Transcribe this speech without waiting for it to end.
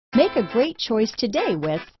Make a great choice today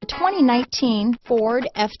with the 2019 Ford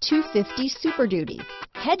F-250 Super Duty.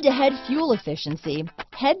 Head-to-head fuel efficiency,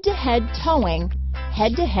 head-to-head towing,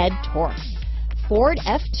 head-to-head torque. Ford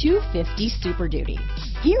F-250 Super Duty.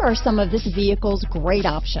 Here are some of this vehicle's great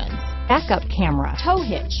options: backup camera, tow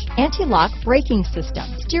hitch, anti-lock braking system,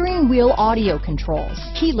 steering wheel audio controls,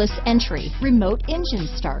 keyless entry, remote engine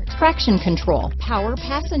start, traction control, power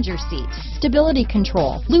passenger seat, stability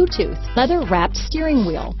control, Bluetooth, leather-wrapped steering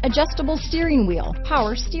wheel, adjustable steering wheel,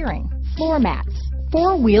 power steering, floor mats,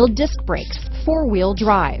 four-wheel disc brakes, four-wheel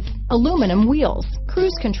drive, aluminum wheels,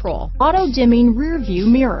 cruise control, auto-dimming rear view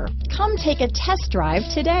mirror. Come take a test drive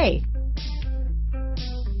today.